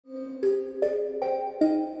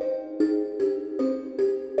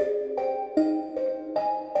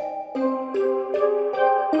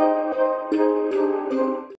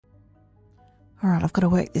I've got to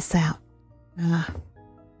work this out.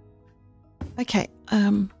 Okay,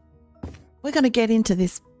 we're going to get into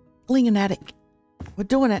this blinging attic. We're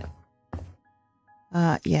doing it.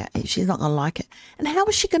 Yeah, she's not going to like it. And how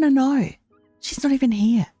is she going to know? She's not even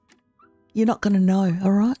here. You're not going to know,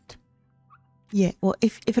 all right? Yeah, well,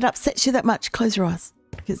 if it upsets you that much, close your eyes,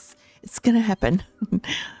 because it's going to happen.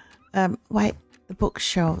 Wait, the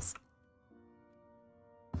bookshelves.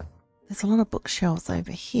 There's a lot of bookshelves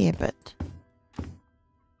over here, but...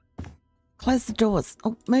 Close the doors.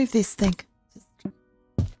 Oh, move this thing.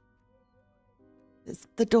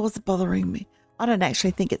 The doors are bothering me. I don't actually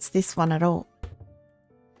think it's this one at all.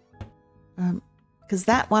 Because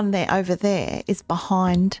that one there over there is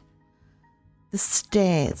behind the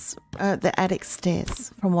stairs, the attic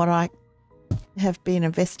stairs, from what I have been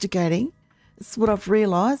investigating. It's what I've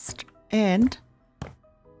realised. And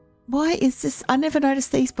why is this? I never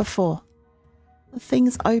noticed these before. The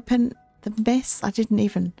things open, the mess. I didn't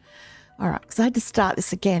even... All right, because I had to start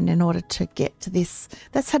this again in order to get to this.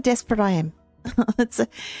 That's how desperate I am.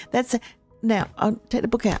 Now, I'll take the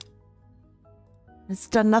book out. It's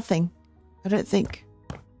done nothing, I don't think.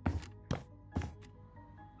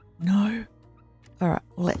 No. All right,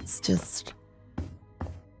 let's just...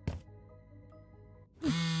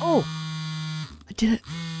 Oh, I did it.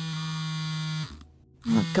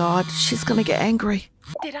 Oh, God, she's going to get angry.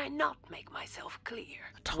 Did I not make myself clear?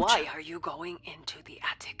 Why are you going into the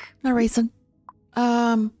attic? No reason.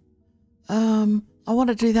 I want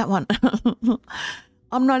to do that one.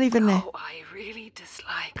 I'm not even there. Oh, I really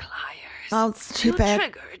dislike liars. Oh, it's too bad.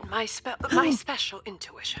 You triggered my special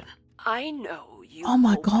intuition. I know you. Oh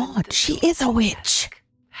my God, she is a witch.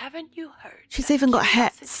 Haven't you heard? She's even got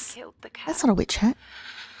hats. That's not a witch hat.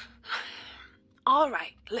 All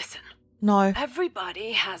right, listen. No.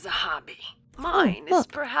 Everybody has a hobby. Mine is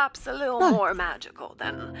perhaps a little more magical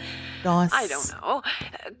than, nice. I don't know,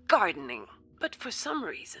 gardening. But for some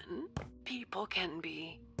reason, people can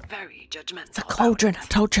be very judgmental. It's a cauldron, I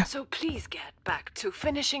told you. So please get back to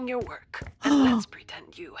finishing your work. And let's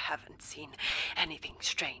pretend you haven't seen anything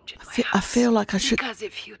strange in my house. I feel like I should... Because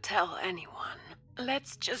if you tell anyone,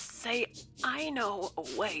 let's just say I know a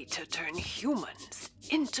way to turn humans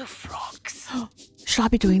into frogs. Should I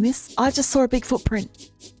be doing this? I just saw a big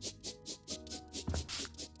footprint.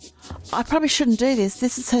 I probably shouldn't do this.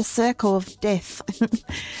 This is her circle of death.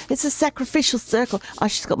 It's a sacrificial circle. Oh,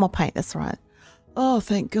 she's got more paint. That's right. Oh,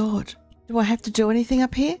 thank God. Do I have to do anything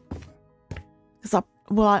up here? Because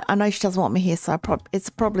I know she doesn't want me here, so it's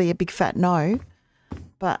probably a big fat no.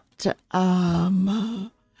 But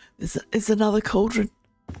there's another cauldron.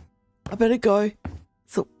 I better go.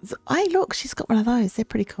 So, hey, look, she's got one of those. They're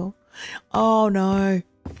pretty cool. Oh no,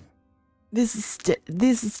 this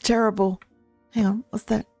is terrible. Hang on, what's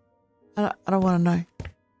that? I don't want to know.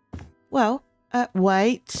 Well,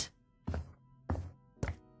 wait.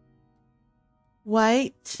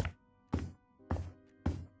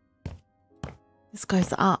 This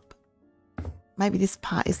goes up. Maybe this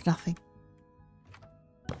part is nothing.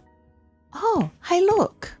 Oh, hey,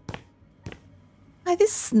 look. Hey,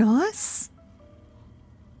 this is nice.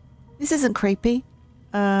 This isn't creepy.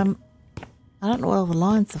 I don't know what all the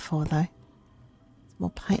lines are for, though. It's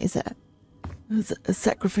more paint, is it? It's a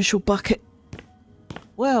sacrificial bucket.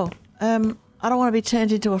 Well, I don't want to be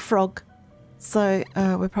turned into a frog, so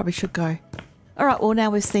we probably should go. All right, well,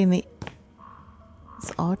 now we've seen the...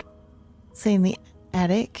 It's odd. Seen the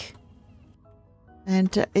attic.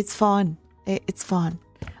 And it's fine. It's fine.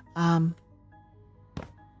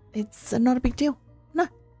 It's not a big deal. No,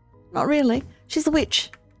 not really. She's a witch.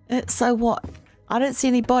 So what? I don't see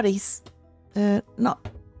any bodies. Not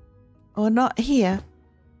here.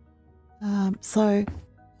 So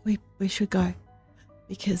we should go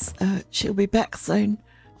because she'll be back soon.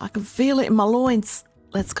 I can feel it in my loins.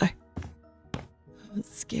 Let's go. Oh,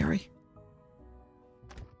 it's scary.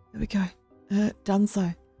 There we go. Done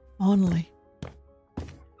so. Finally.